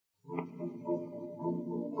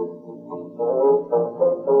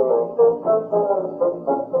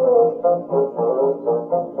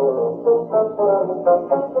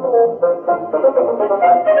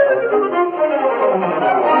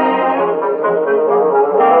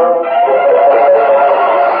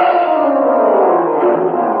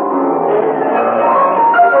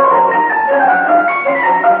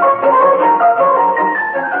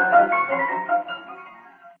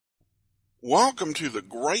welcome to the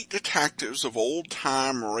Great Detectives of Old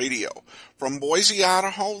Time Radio. From Boise,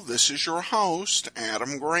 Idaho, this is your host,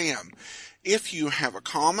 Adam Graham. If you have a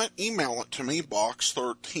comment, email it to me,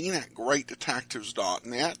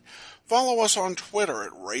 box13@greatdetectives.net. Follow us on Twitter at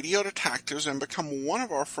Radio Detectives and become one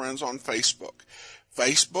of our friends on Facebook.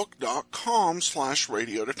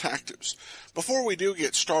 Facebook.com/Radio Detectives. Before we do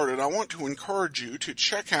get started, I want to encourage you to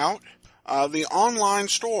check out the online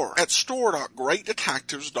store at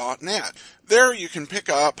store.greatdetectives.net. There you can pick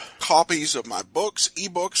up copies of my books,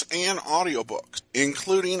 ebooks, and audiobooks,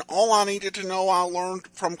 including All I Needed to Know I Learned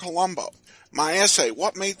from Columbo, my essay,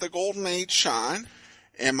 What Made the Golden Age Shine,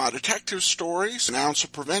 and my detective stories, An Ounce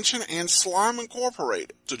of Prevention, and Slime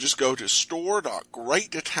Incorporated. So just go to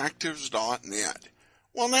store.greatdetectives.net.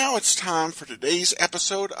 Well, now it's time for today's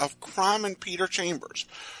episode of Crime in Peter Chambers.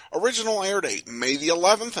 Original air date, May the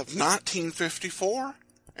 11th of 1954,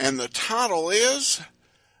 and the title is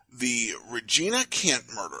The Regina Kent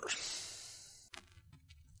Murder.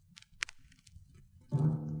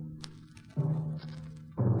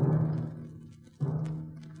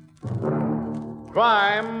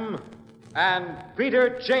 Crime and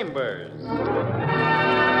Peter Chambers.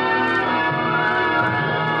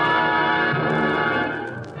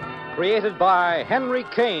 Created by Henry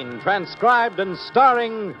Kane, transcribed and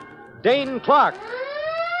starring Dane Clark.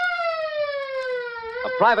 A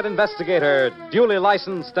private investigator, duly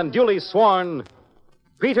licensed and duly sworn,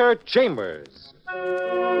 Peter Chambers.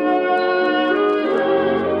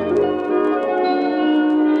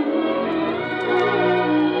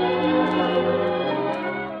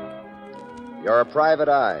 You're a private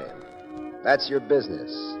eye. That's your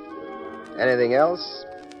business. Anything else?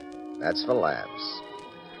 That's for laughs.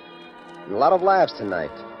 And a lot of laughs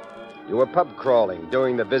tonight. You were pub crawling,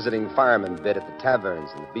 doing the visiting fireman bit at the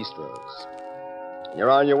taverns and the bistros.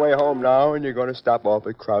 You're on your way home now, and you're going to stop off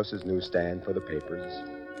at Krause's newsstand for the papers.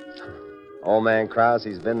 Old man Krause,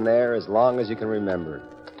 he's been there as long as you can remember.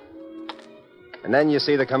 And then you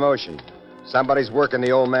see the commotion. Somebody's working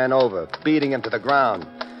the old man over, beating him to the ground.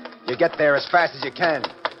 You get there as fast as you can.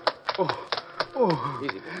 Easy, boy.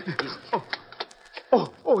 Easy.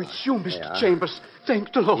 Oh, it's you, Mr. Chambers.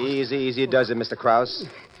 Thank the Lord. Easy does it, Mr. Krause.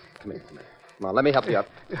 Come here. Come on, let me help you up.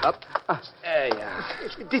 Up. There you are.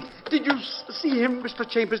 Did you see him, Mr.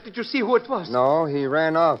 Chambers? Did you see who it was? No, he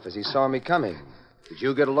ran off as he saw me coming. Did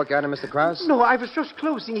you get a look at him, Mr. Krause? No, I was just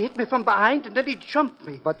closing. He hit me from behind, and then he jumped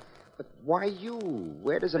me. But why you?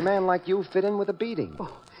 Where does a man like you fit in with a beating?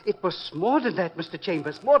 Oh, it was more than that, Mr.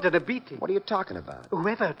 Chambers. More than a beating. What are you talking about?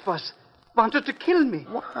 Whoever it was wanted to kill me.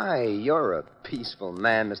 Why, you're a peaceful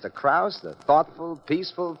man, Mr. Krause. A thoughtful,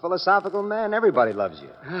 peaceful, philosophical man. Everybody loves you.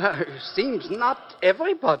 Seems not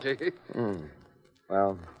everybody.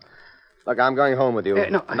 Well, look, I'm going home with you.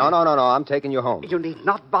 No. No. I'm taking you home. You need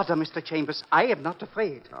not bother, Mr. Chambers. I am not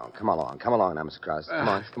afraid. Oh, come along now, Mr. Krause. Come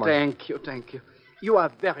on. Thank you. You are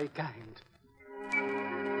very kind.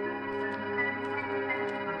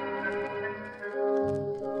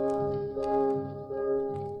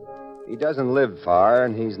 He doesn't live far,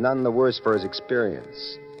 and he's none the worse for his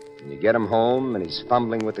experience. When you get him home, and he's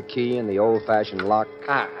fumbling with the key and the old-fashioned lock.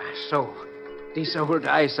 So these old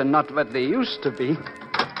eyes are not what they used to be.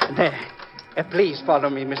 There. Please follow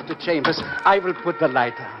me, Mr. Chambers. I will put the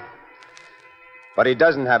light on. But he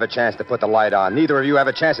doesn't have a chance to put the light on. Neither of you have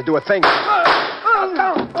a chance to do a thing. The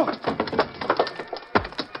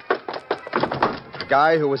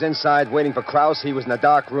guy who was inside waiting for Krause, he was in a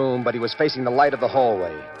dark room, but he was facing the light of the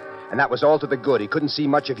hallway. And that was all to the good. He couldn't see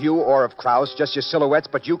much of you or of Krause, just your silhouettes,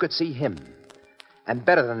 but you could see him. And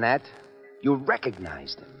better than that, you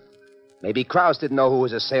recognized him. Maybe Krause didn't know who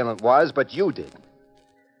his assailant was, but you did.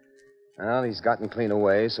 Well, he's gotten clean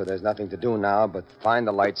away, so there's nothing to do now but find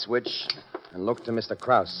the light switch and look to Mr.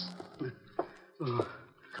 Krause.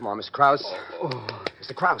 Come on, Miss Krause.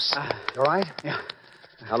 Mr. Krause, you all right? Yeah.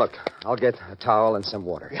 Now, look, I'll get a towel and some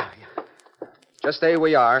water. Yeah. Just stay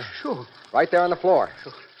where you are. Sure. Right there on the floor.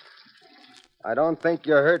 Sure. I don't think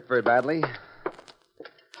you're hurt very badly.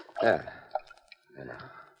 There.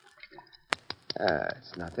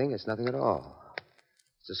 It's nothing at all.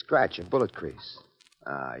 It's a scratch, a bullet crease.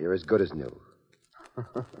 You're as good as new.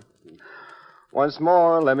 Once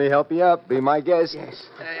more, let me help you up. Be my guest. Yes.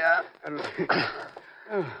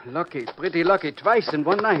 Lucky, pretty lucky. Twice in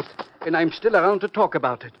one night. And I'm still around to talk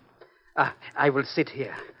about it. I will sit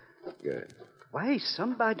here. Good. Why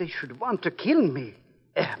somebody should want to kill me?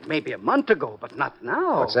 Maybe a month ago, but not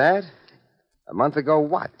now. What's that? A month ago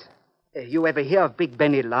what? You ever hear of Big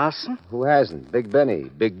Benny Larson? Who hasn't? Big Benny,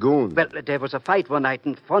 Big Goon. Well, there was a fight one night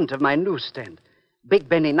in front of my newsstand. Big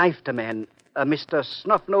Benny knifed a man, Mr.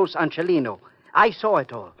 Snuffnose Angelino. I saw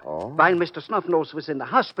it all. Oh? While Mr. Snuffnose was in the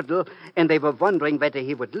hospital and they were wondering whether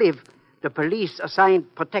he would live, the police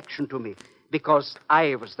assigned protection to me because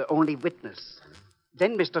I was the only witness.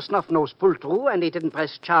 Then Mr. Snuffnose pulled through and he didn't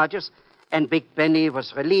press charges, and Big Benny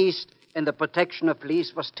was released and the protection of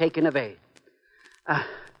police was taken away.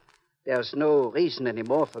 There's no reason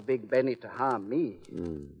anymore for Big Benny to harm me.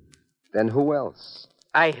 Then who else?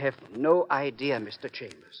 I have no idea, Mr.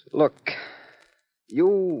 Chambers. Look,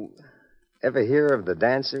 you ever hear of the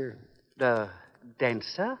dancer? The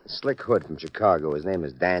dancer? Slick Hood from Chicago. His name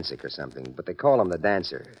is Danzig or something, but they call him the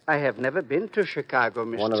dancer. I have never been to Chicago,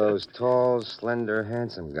 Mr. One of those tall, slender,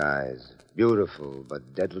 handsome guys. Beautiful,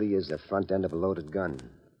 but deadly as the front end of a loaded gun.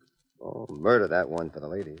 Oh, murder that one for the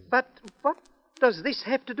ladies. But what does this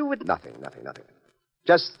have to do with... Nothing.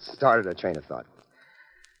 Just started a train of thought.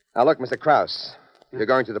 Now, look, Mr. Krause, you're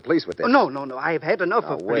going to the police with this. Oh, no. I have had enough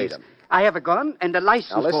of police. I have a gun and a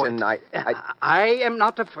license for it. Now, listen, I am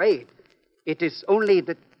not afraid. It is only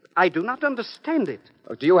that I do not understand it.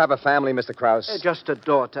 Do you have a family, Mr. Krause? Just a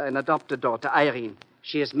daughter, an adopted daughter, Irene.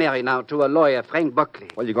 She is married now to a lawyer, Frank Buckley.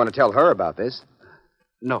 Well, you're going to tell her about this?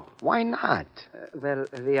 No. Why not? Well,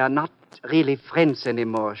 we are not really friends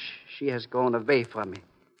anymore. She has gone away from me.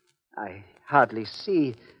 I hardly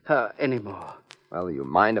see her anymore. Well, do you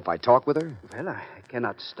mind if I talk with her? Well, I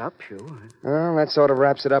cannot stop you. Well, that sort of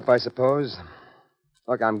wraps it up, I suppose.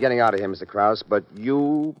 Look, I'm getting out of here, Mr. Krause, but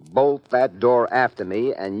you bolt that door after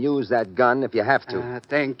me and use that gun if you have to.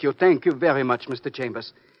 Thank you very much, Mr.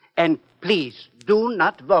 Chambers. And please, do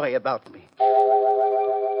not worry about me.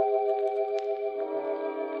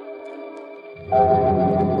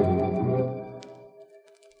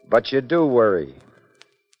 But you do worry.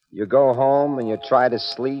 You go home and you try to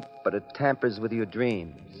sleep, but it tampers with your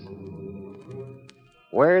dreams.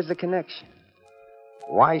 Where's the connection?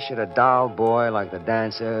 Why should a doll boy like the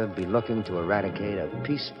dancer be looking to eradicate a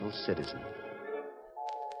peaceful citizen?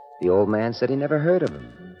 The old man said he never heard of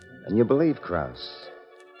him, and you believe Krause.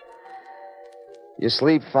 You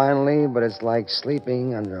sleep finally, but it's like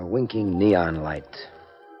sleeping under a winking neon light.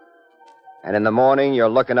 And in the morning, you're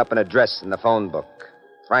looking up an address in the phone book.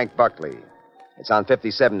 Frank Buckley. It's on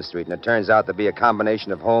 57th Street, and it turns out to be a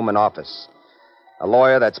combination of home and office. A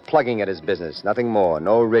lawyer that's plugging at his business, nothing more.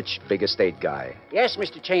 No rich, big estate guy. Yes,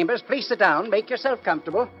 Mr. Chambers, please sit down. Make yourself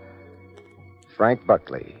comfortable. Frank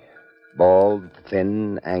Buckley. Bald,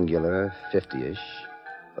 thin, angular, 50-ish.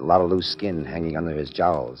 A lot of loose skin hanging under his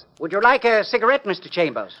jowls. Would you like a cigarette, Mr.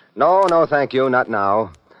 Chambers? No, thank you. Not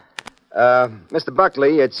now. Mr.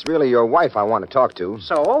 Buckley, it's really your wife I want to talk to.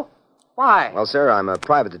 So? Why? Well, sir, I'm a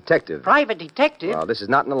private detective. Private detective? Well, this is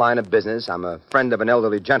not in the line of business. I'm a friend of an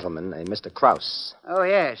elderly gentleman, a Mr. Krause. Oh,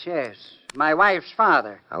 yes. My wife's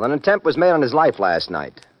father. Well, an attempt was made on his life last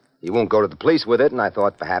night. He won't go to the police with it, and I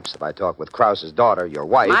thought perhaps if I talked with Krause's daughter, your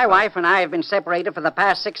wife... My wife and I have been separated for the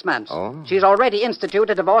past 6 months. Oh? She's already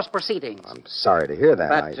instituted divorce proceedings. I'm sorry to hear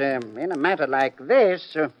that. But in a matter like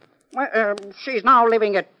this, she's now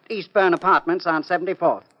living at Eastburn Apartments on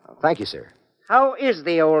 74th. Oh, thank you, sir. How is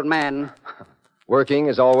the old man? Working,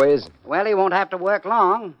 as always. Well, he won't have to work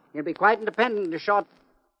long. He'll be quite independent in a short...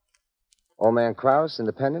 Old man Krause,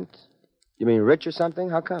 independent? You mean rich or something?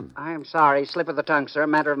 How come? I'm sorry. Slip of the tongue, sir.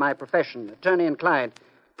 Matter of my profession. Attorney and client.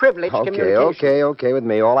 Privileged communication. Okay with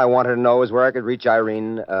me. All I wanted to know is where I could reach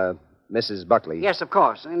Irene, Mrs. Buckley. Yes, of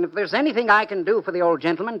course. And if there's anything I can do for the old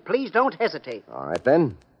gentleman, please don't hesitate. All right,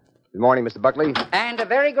 then. Good morning, Mr. Buckley. And a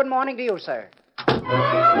very good morning to you, sir.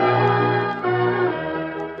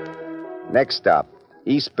 Next stop,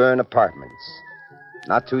 Eastburn Apartments.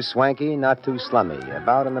 Not too swanky, not too slummy.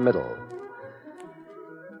 About in the middle.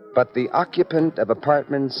 But the occupant of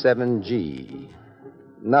apartment 7G.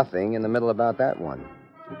 Nothing in the middle about that one.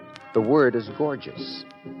 The word is gorgeous.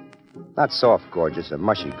 Not soft gorgeous or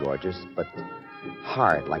mushy gorgeous, but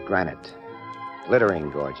hard like granite. Glittering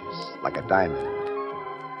gorgeous like a diamond.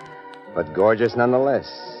 But gorgeous nonetheless.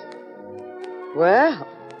 Well,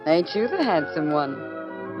 ain't you the handsome one?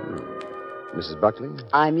 Mrs. Buckley?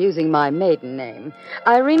 I'm using my maiden name,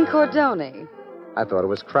 Irene Cordoni. I thought it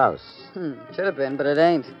was Krause. Should have been, but it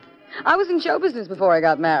ain't. I was in show business before I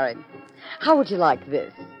got married. How would you like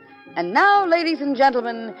this? And now, ladies and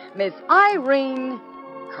gentlemen, Miss Irene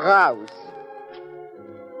Krause.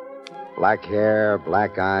 Black hair,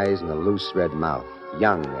 black eyes, and a loose red mouth.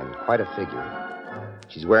 Young and quite a figure.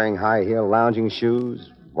 She's wearing high-heel lounging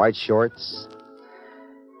shoes, white shorts,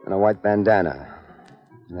 and a white bandana.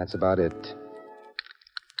 And that's about it.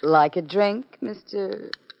 Like a drink, Mr.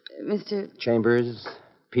 Chambers?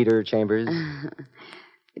 Peter Chambers?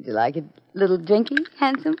 Would you like a little drinky,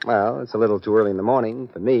 handsome? Well, it's a little too early in the morning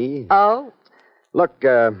for me. Oh? Look,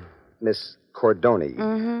 Miss Cordoni.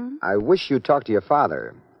 Mm-hmm. I wish you'd talk to your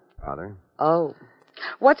father. Father? Oh.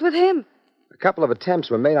 What's with him? A couple of attempts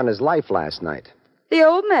were made on his life last night. The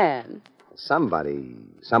old man.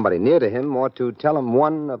 Somebody near to him ought to tell him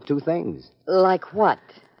one of two things. Like what?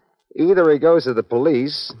 Either he goes to the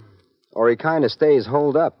police, or he kind of stays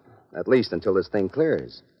holed up, at least until this thing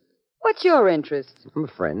clears. What's your interest? I'm a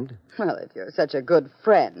friend. Well, if you're such a good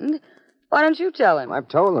friend, why don't you tell him? I've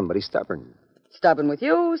told him, but he's stubborn. Stubborn with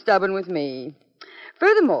you, stubborn with me.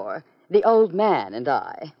 Furthermore, the old man and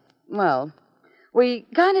I, well, we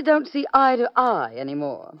kind of don't see eye to eye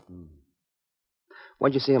anymore.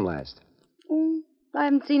 When'd you see him last? I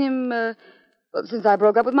haven't seen him since I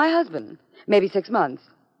broke up with my husband. Maybe 6 months.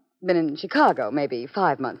 Been in Chicago, maybe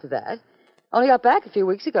 5 months of that. Only got back a few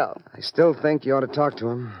weeks ago. I still think you ought to talk to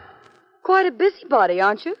him. Quite a busybody,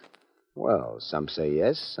 aren't you? Well, some say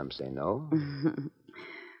yes, some say no.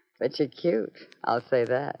 But you're cute. I'll say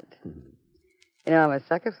that. You know, I'm a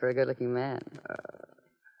sucker for a good-looking man.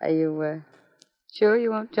 Are you sure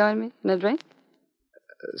you won't join me in a drink?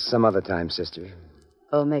 Some other time, sister.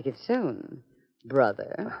 Oh, make it soon,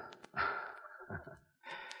 brother.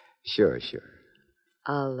 Sure.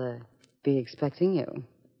 I'll be expecting you.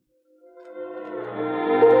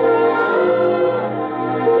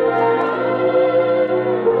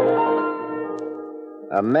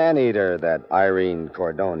 A man-eater, that Irene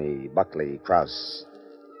Cordoni, Buckley, Krause.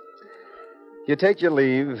 You take your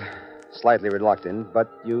leave, slightly reluctant,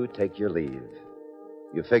 but you take your leave.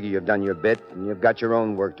 You figure you've done your bit, and you've got your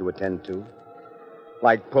own work to attend to.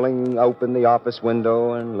 Like pulling open the office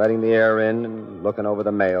window and letting the air in and looking over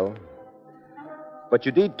the mail. But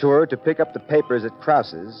you detour to pick up the papers at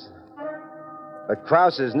Krause's. But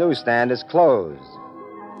Krause's newsstand is closed.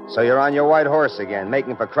 So you're on your white horse again,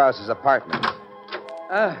 making for Krause's apartment.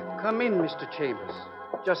 Come in, Mr. Chambers.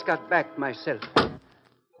 Just got back myself.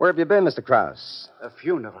 Where have you been, Mr. Krause? A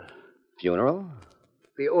funeral. Funeral?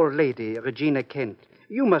 The old lady, Regina Kent.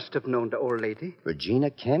 You must have known the old lady. Regina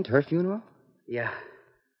Kent, her funeral? Yeah.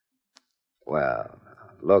 Well,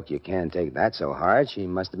 look, you can't take that so hard. She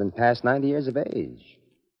must have been past 90 years of age.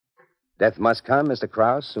 Death must come, Mr.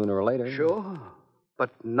 Krause, sooner or later. Sure, but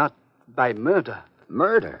not by murder.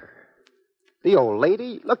 Murder? The old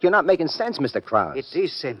lady? Look, you're not making sense, Mr. Krause. It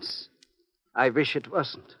is sense. I wish it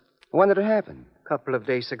wasn't. When did it happen? A couple of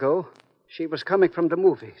days ago, she was coming from the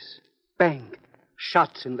movies. Bang.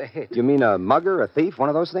 Shots in the head. You mean a mugger, a thief, one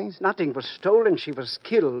of those things? Nothing was stolen. She was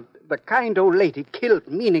killed. The kind old lady killed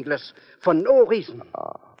meaningless for no reason.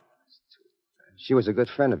 Oh. She was a good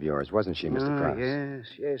friend of yours, wasn't she, Mr. Krause?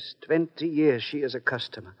 Yes. 20 years she is a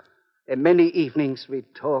customer. And many evenings we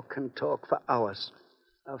talk and talk for hours.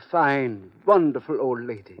 A fine, wonderful old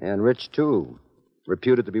lady. And rich, too.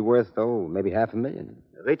 Reputed to be worth, maybe $500,000.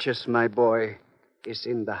 Richest, my boy, is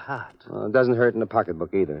in the heart. Well, it doesn't hurt in the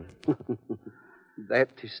pocketbook either. That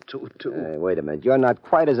is true, too. Hey, wait a minute. You're not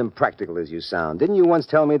quite as impractical as you sound. Didn't you once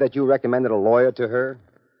tell me that you recommended a lawyer to her?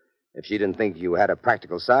 If she didn't think you had a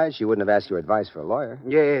practical side, she wouldn't have asked your advice for a lawyer.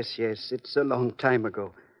 Yes. It's a long time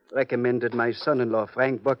ago. Recommended my son-in-law,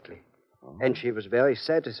 Frank Buckley. Oh. And she was very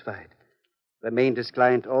satisfied. Remained his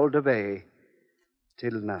client all the way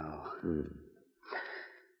till now. And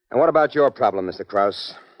what about your problem, Mr.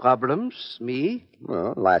 Krause? Problems? Me?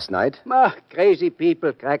 Well, last night. Crazy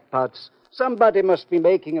people, crackpots. Somebody must be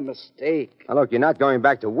making a mistake. Now, look, you're not going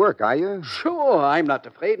back to work, are you? Sure, I'm not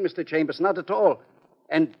afraid, Mr. Chambers, not at all.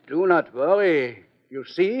 And do not worry. You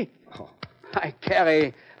see? Oh. I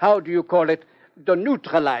carry, how do you call it, the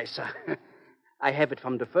neutralizer. I have it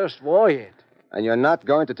from the first war yet. And you're not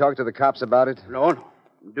going to talk to the cops about it? No.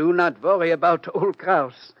 Do not worry about old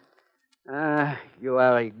Krause. You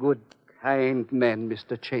are a good, kind man,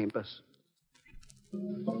 Mr. Chambers.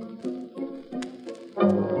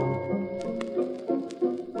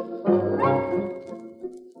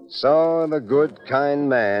 So the good, kind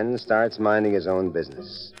man starts minding his own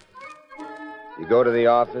business. You go to the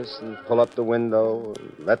office and pull up the window,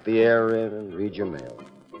 and let the air in, and read your mail.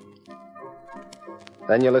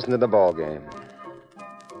 Then you listen to the ball game.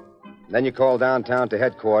 Then you call downtown to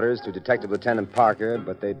headquarters to Detective Lieutenant Parker,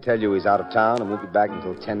 but they tell you he's out of town and won't be back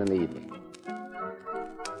until 10 in the evening.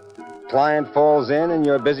 Client falls in, and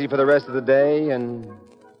you're busy for the rest of the day, and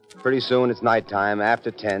pretty soon it's nighttime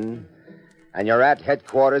after 10, and you're at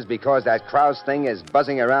headquarters because that Krause thing is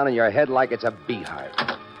buzzing around in your head like it's a beehive.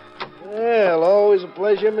 Well, always a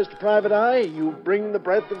pleasure, Mr. Private Eye. You bring the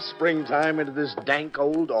breath of springtime into this dank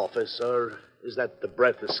old office, or is that the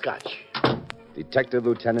breath of scotch? Detective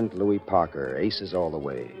Lieutenant Louis Parker, aces all the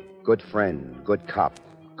way. Good friend, good cop,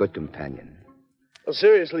 good companion. Well,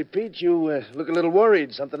 seriously, Pete, you look a little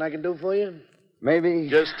worried. Something I can do for you? Maybe.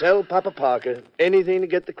 Just tell Papa Parker anything to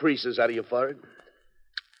get the creases out of your forehead.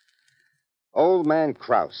 Old man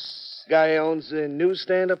Kraus. Guy owns a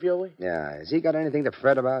newsstand up your way? Yeah, has he got anything to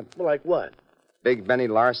fret about? Well, like what? Big Benny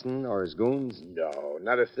Larson or his goons? No,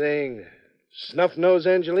 not a thing. Snuff-nosed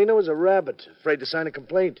Angelino is a rabbit, afraid to sign a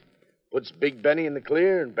complaint. Puts Big Benny in the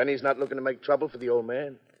clear, and Benny's not looking to make trouble for the old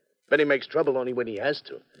man. Benny makes trouble only when he has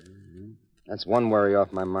to. Mm-hmm. That's one worry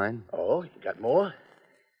off my mind. Oh, you got more?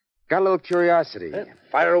 Got a little curiosity.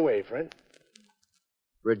 Fire away, friend.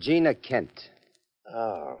 Regina Kent.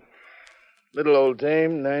 Oh. Little old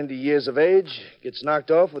dame, 90 years of age, gets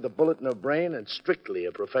knocked off with a bullet in her brain and strictly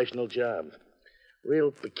a professional job.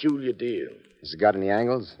 Real peculiar deal. Has it got any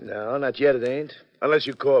angles? No, not yet it ain't. Unless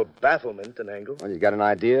you call bafflement an angle. Well, you got an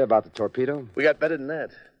idea about the torpedo? We got better than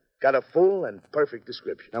that. Got a full and perfect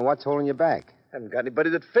description. Now, what's holding you back? Haven't got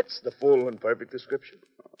anybody that fits the full and perfect description.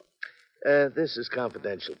 This is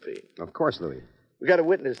confidential, Pete. Of course, Louis. We got a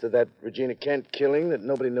witness to that Regina Kent killing that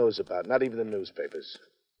nobody knows about, not even the newspapers.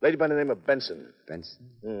 Lady by the name of Benson.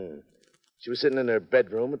 Benson? She was sitting in her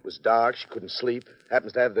bedroom. It was dark. She couldn't sleep.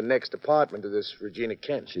 Happens to have the next apartment to this Regina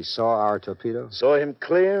Kent. She saw our torpedo? Saw him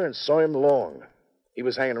clear and saw him long. He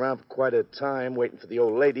was hanging around for quite a time waiting for the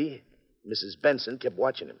old lady. Mrs. Benson kept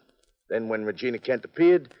watching him. Then when Regina Kent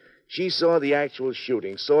appeared, she saw the actual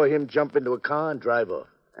shooting, saw him jump into a car and drive off.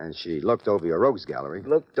 And she looked over your rogues gallery?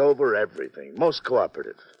 Looked over everything. Most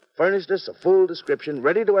cooperative. Furnished us a full description,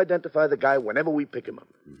 ready to identify the guy whenever we pick him up.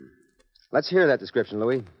 Mm-hmm. Let's hear that description,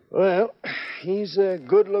 Louis. Well, he's a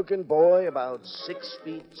good-looking boy, about 6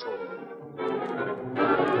 feet tall.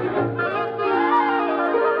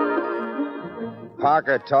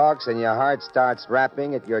 Parker talks and your heart starts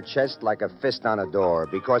rapping at your chest like a fist on a door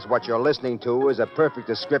because what you're listening to is a perfect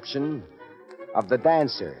description of the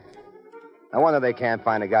dancer. No wonder they can't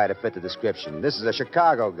find a guy to fit the description. This is a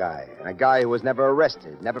Chicago guy, and a guy who was never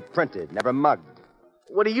arrested, never printed, never mugged.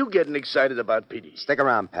 What are you getting excited about, Petey? Stick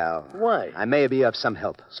around, pal. Why? I may be of some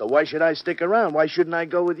help. So why should I stick around? Why shouldn't I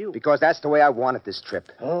go with you? Because that's the way I wanted this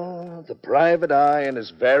trip. Oh, the private eye and his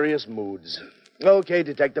various moods. Okay,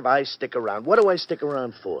 Detective, I stick around. What do I stick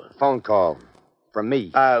around for? Phone call. From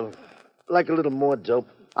me. Like a little more dope.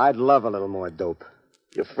 I'd love a little more dope.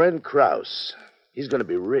 Your friend Kraus. He's going to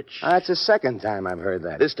be rich. That's the second time I've heard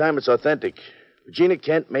that. This time it's authentic. Regina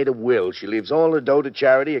Kent made a will. She leaves all her dough to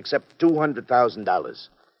charity except $200,000.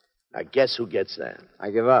 Now, guess who gets that? I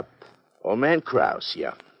give up. Old man Kraus,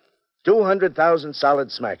 yeah. 200,000 solid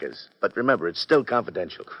smackers. But remember, it's still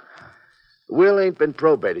confidential. The will ain't been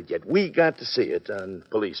probated yet. We got to see it on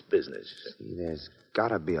police business. See, there's got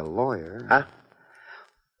to be a lawyer. Huh?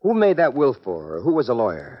 Who made that will for her? Who was a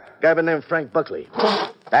lawyer? Guy by the name of Frank Buckley.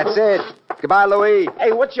 That's it. Goodbye, Louis.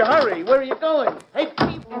 Hey, what's your hurry? Where are you going? Hey,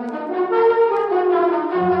 Pete.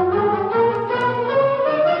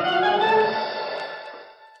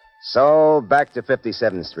 So, back to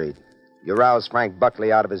 57th Street. You rouse Frank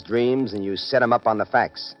Buckley out of his dreams, and you set him up on the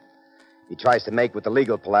facts. He tries to make with the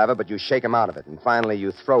legal palaver, but you shake him out of it, and finally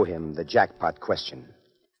you throw him the jackpot question.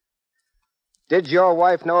 Did your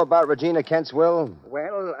wife know about Regina Kent's will?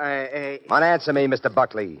 Well, Unanswer me, Mr.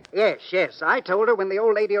 Buckley. Yes. I told her when the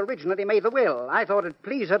old lady originally made the will. I thought it'd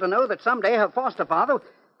please her to know that someday her foster father...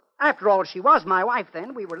 After all, she was my wife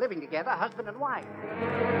then. We were living together, husband and wife.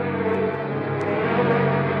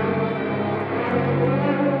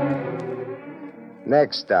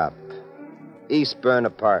 Next stop, Eastburn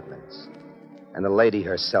Apartments. And the lady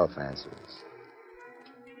herself answers.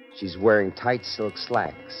 She's wearing tight silk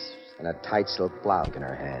slacks and a tight silk blouse in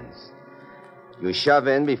her hands. You shove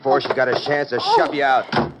in before she got a chance to shove you out.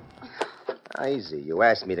 Easy. You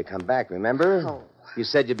asked me to come back, remember? Oh. You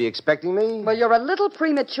said you'd be expecting me? Well, you're a little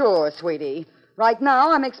premature, sweetie. Right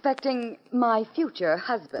now, I'm expecting my future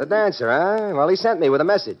husband. The dancer, huh? Well, he sent me with a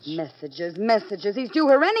message. Messages. He's due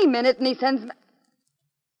her any minute, and he sends...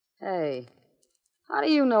 Hey, how do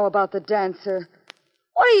you know about the dancer?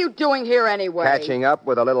 What are you doing here anyway? Catching up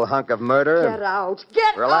with a little hunk of murder? Get out.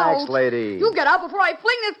 Get out. Relax, lady. You get out before I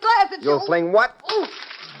fling this glass at you. You'll fling what? Oof.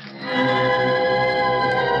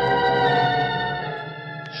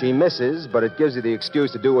 She misses, but it gives you the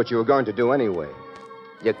excuse to do what you were going to do anyway.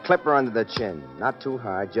 You clip her under the chin. Not too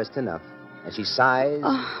hard, just enough. And she sighs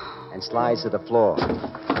and slides to the floor.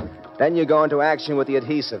 Then you go into action with the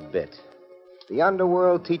adhesive bit. The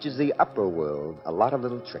underworld teaches the upper world a lot of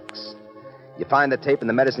little tricks. You find the tape in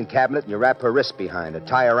the medicine cabinet, and you wrap her wrists behind her,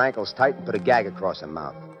 tie her ankles tight, and put a gag across her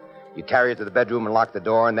mouth. You carry her to the bedroom and lock the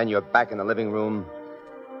door, and then you're back in the living room,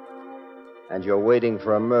 and you're waiting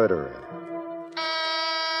for a murderer.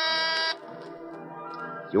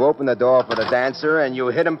 You open the door for the dancer, and you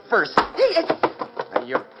hit him first. And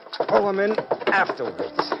you pull him in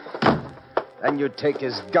afterwards. Then you take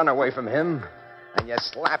his gun away from him, and you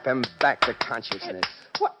slap him back to consciousness.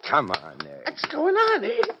 What? Come on there. What's going on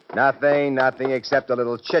here? Nothing except a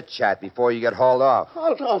little chit-chat before you get hauled off.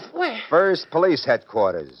 Hauled off where? First, police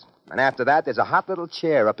headquarters. And after that, there's a hot little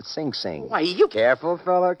chair up at Sing Sing. Why, you... Careful,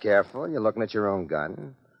 fella, careful. You're looking at your own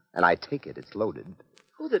gun. And I take it's loaded.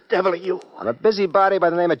 Who the devil are you? I'm a busybody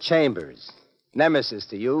by the name of Chambers. Nemesis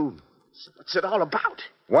to you. So what's it all about?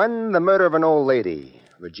 1, the murder of an old lady,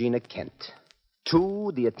 Regina Kent.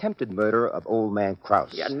 2, the attempted murder of old man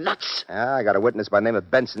Krause. You're nuts. I got a witness by the name of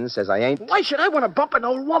Benson, says I ain't. Why should I want to bump an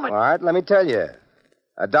old woman? All right, let me tell you.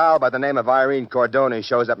 A doll by the name of Irene Cordoni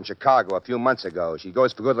shows up in Chicago a few months ago. She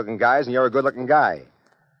goes for good-looking guys, and you're a good-looking guy.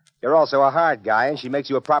 You're also a hard guy, and she makes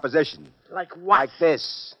you a proposition. Like what? Like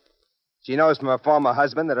this. She knows from her former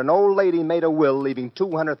husband that an old lady made a will leaving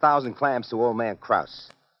 200,000 clams to old man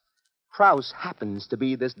Krause. Krause happens to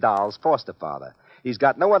be this doll's foster father. He's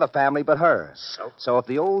got no other family but her. So if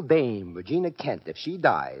the old dame, Regina Kent, if she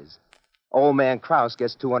dies, old man Krause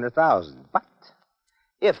gets 200,000. But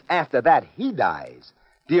if after that he dies,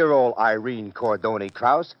 dear old Irene Cordoni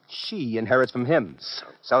Krause, she inherits from him.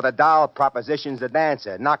 So the doll propositions the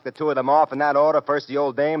dancer. Knock the two of them off in that order. First the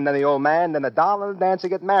old dame, then the old man, then the doll and the dancer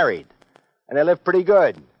get married. And they live pretty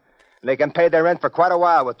good. They can pay their rent for quite a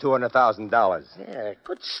while with $200,000. Yeah,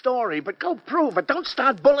 good story, but go prove it. Don't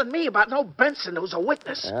start bullying me about no Benson who's a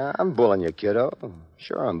witness. I'm bullying you, kiddo.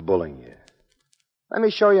 Sure, I'm bullying you. Let me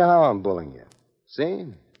show you how I'm bullying you. See?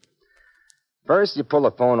 First, you pull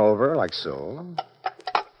the phone over like so.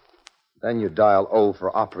 Then you dial O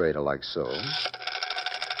for operator like so.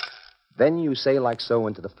 Then you say like so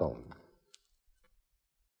into the phone.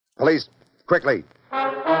 Police, quickly.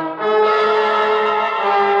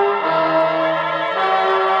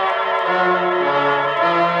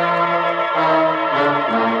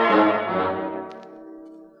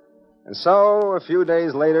 And so, a few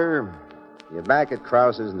days later, you're back at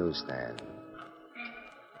Krause's newsstand.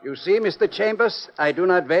 You see, Mr. Chambers, I do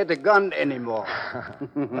not wear the gun anymore.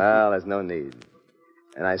 Well, there's no need.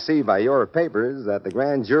 And I see by your papers that the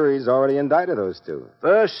grand jury's already indicted those two.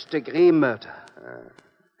 First-degree murder.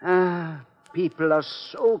 People are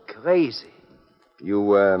so crazy.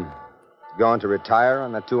 You, going to retire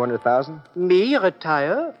on that 200,000? Me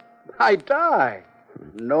retire? I die.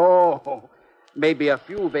 No. Maybe a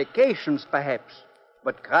few vacations, perhaps.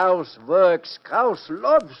 But Krause works. Krause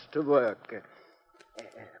loves to work.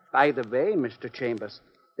 By the way, Mr. Chambers,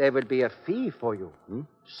 there will be a fee for you.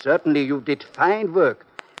 Certainly you did fine work.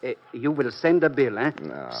 You will send a bill, eh?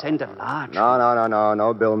 No. Send a large No.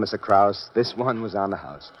 No bill, Mr. Krause. This one was on the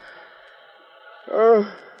house. Oh,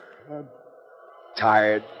 I'm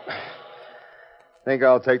tired. Think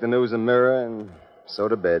I'll take the News and Mirror and so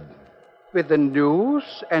to bed. With the News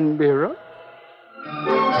and Mirror?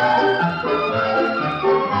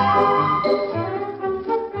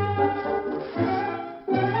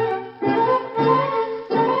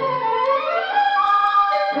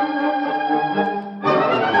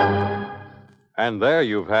 And there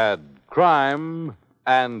you've had Crime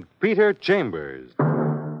and Peter Chambers.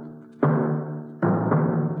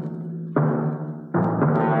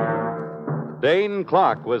 Dane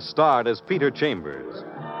Clark was starred as Peter Chambers.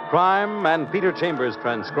 Crime and Peter Chambers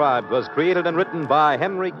Transcribed was created and written by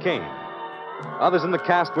Henry King. Others in the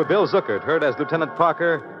cast were Bill Zuckert, heard as Lieutenant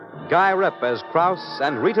Parker, Guy Repp as Krause,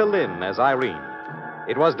 and Rita Lynn as Irene.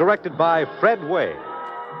 It was directed by Fred Way.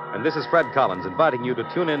 And this is Fred Collins inviting you to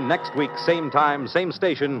tune in next week, same time, same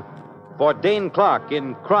station, for Dane Clark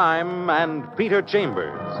in Crime and Peter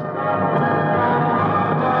Chambers.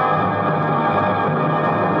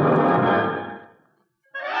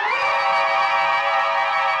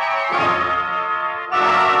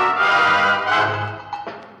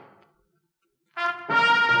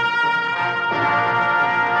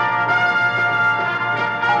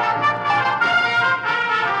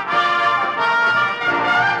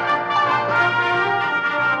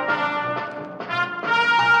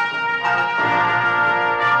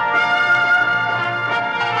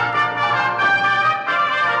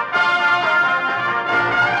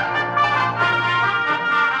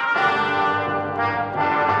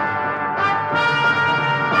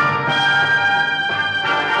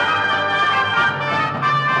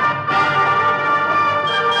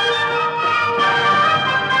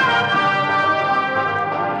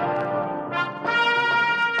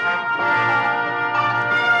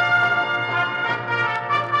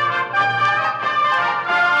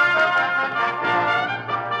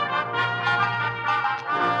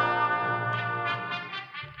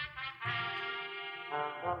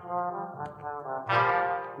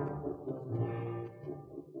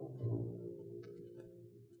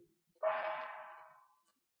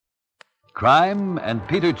 Crime and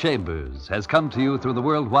Peter Chambers has come to you through the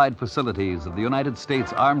worldwide facilities of the United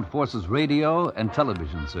States Armed Forces Radio and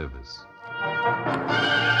Television Service.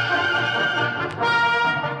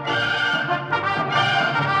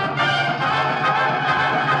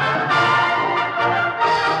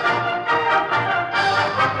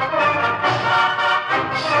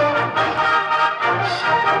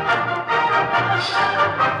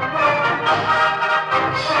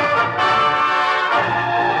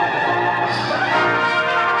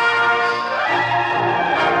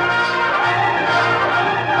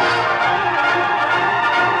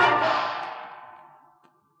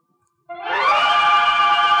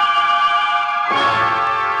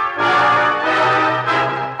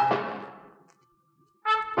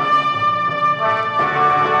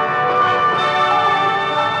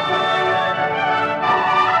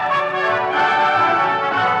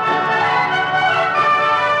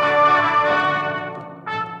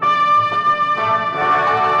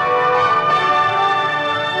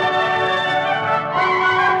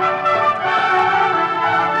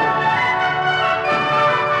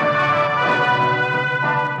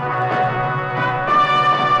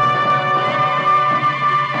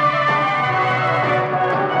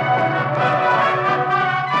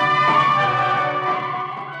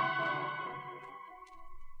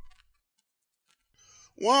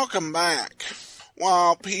 Welcome back.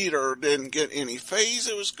 While Peter didn't get any fees,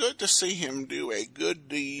 it was good to see him do a good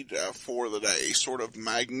deed for the day, sort of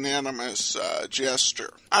magnanimous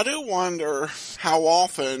gesture. I do wonder how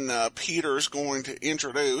often Peter's going to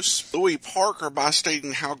introduce Louis Parker by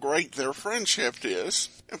stating how great their friendship is.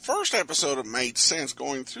 The first episode of Made Sense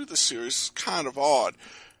going through the series is kind of odd,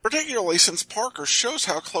 particularly since Parker shows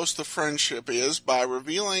how close the friendship is by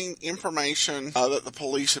revealing information that the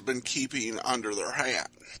police have been keeping under their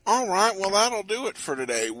hat. Alright, well that'll do it for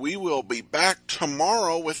today. We will be back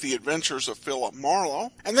tomorrow with the adventures of Philip Marlowe.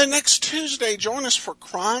 And then next Tuesday, join us for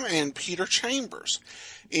Crime and Peter Chambers.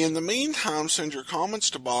 In the meantime, send your comments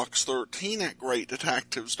to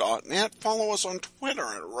box13@greatdetectives.net. Follow us on Twitter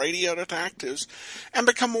at Radio Detectives and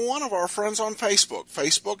become one of our friends on Facebook,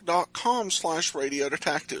 facebook.com/Radio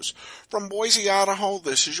Detectives. From Boise, Idaho,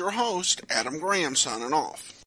 this is your host, Adam Graham, signing off.